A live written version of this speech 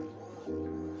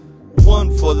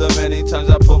One for the many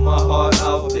times I put my heart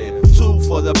out there. Two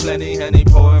for the plenty Henny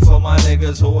pouring for my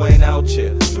niggas who ain't out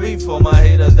here. Three for my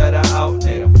haters that are out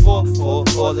there. Four for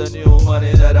all the new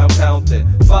money that I'm counting.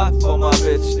 Five for my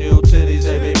bitch, new titties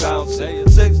they be bouncing.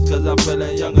 Six cause I'm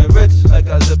feeling young and rich like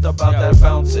I zipped up out that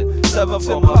fountain. Seven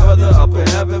for my brother up in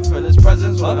heaven, feel his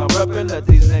presence when I'm reppin'. Let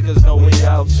these niggas know we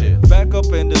out here. Back up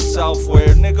in the south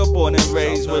where nigga born and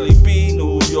raised. Willie B,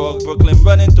 New York, Brooklyn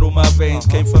running through my veins.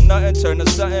 Came from nothing, turned to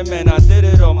something, man, I did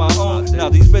it on my own. Now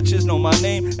these bitches know my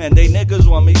name and they niggas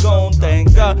want me gone.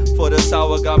 Thank God for the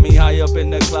sour, got me high up in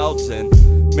the clouds and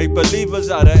make believers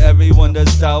out of everyone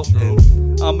that's doubting.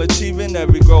 I'm achieving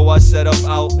every goal I set up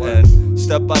out and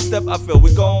step by step I feel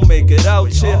we gon' make it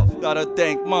out here. Gotta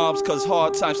thank moms cause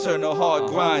hard times turn to hard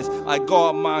grinds. I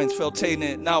guard minds, felt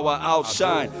tainted, now I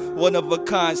outshine. One of a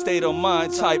kind, state of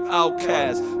mind type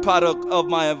outcast. Product of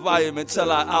my environment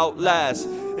till I outlast.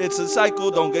 It's a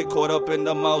cycle, don't get caught up in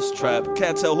the mousetrap.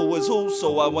 Can't tell who is who,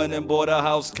 so I went and bought a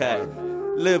house cat.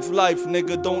 Live life,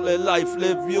 nigga, don't let life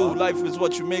live you. Life is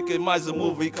what you make it, mine's a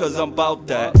movie, cause I'm bout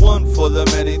that. One for the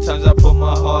many times I put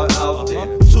my heart out there.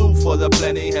 Two for the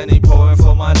plenty Henny pouring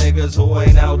for my niggas who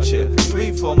ain't out here.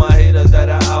 Three for my haters that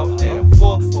are out there.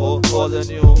 Four for all the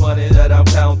new money that I'm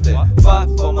counting. Five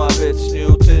for my bitch,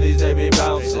 new titties they be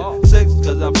bouncing. Six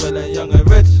cause I'm feeling young and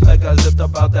rich like I zipped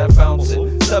up out that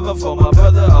fountain. Seven for my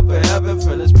brother up in heaven,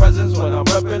 feel his presence when I'm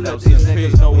reppin'. Let these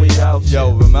niggas know we out here.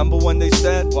 Yo, remember when they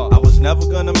said I was never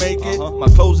gonna make it? My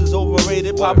clothes is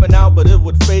overrated, popping out but it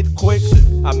would fade quick.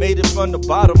 I made it from the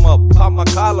bottom up, pop my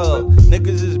collar up.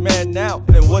 Niggas is mad now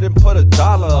and wouldn't put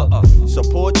 $1 up.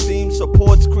 Support team,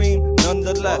 support scream,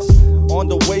 nonetheless. On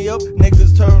the way up,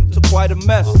 niggas turn to quite a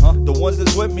mess. The ones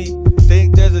that's with me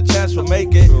think there's a chance we'll make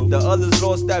it. The others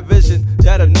lost that vision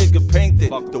that a nigga painted.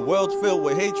 The world's filled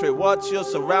with hatred, watch your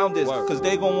surroundings. Cause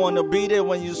they gon' wanna be there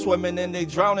when you swimming and they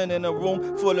drowning in a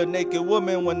room full of naked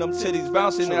women. When them titties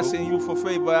bouncing, asking you for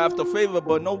favor after favor,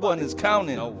 but no one is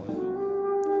counting.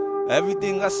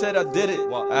 Everything I said, I did it.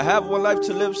 I have one life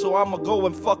to live, so I'ma go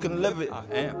and fucking live it. I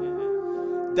am.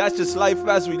 That's just life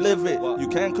as we live it. You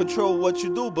can't control what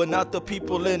you do, but not the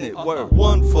people in it. Word.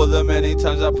 One for the many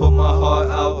times I put my heart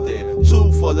out there.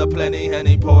 Two for the plenty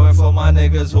Henny pouring for my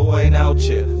niggas who ain't out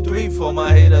here. Three for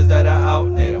my haters that are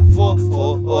out there. Four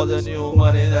for all the new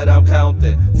money that I'm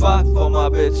counting. Five for my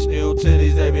bitch, new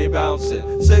titties they be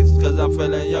bouncing. Six cause I'm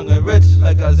feeling young and rich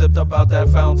like I zipped up out that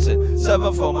fountain.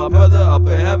 Seven for my brother up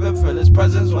in heaven, feel his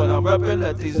presence when I'm reppin'.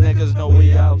 Let these niggas know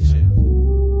we out here.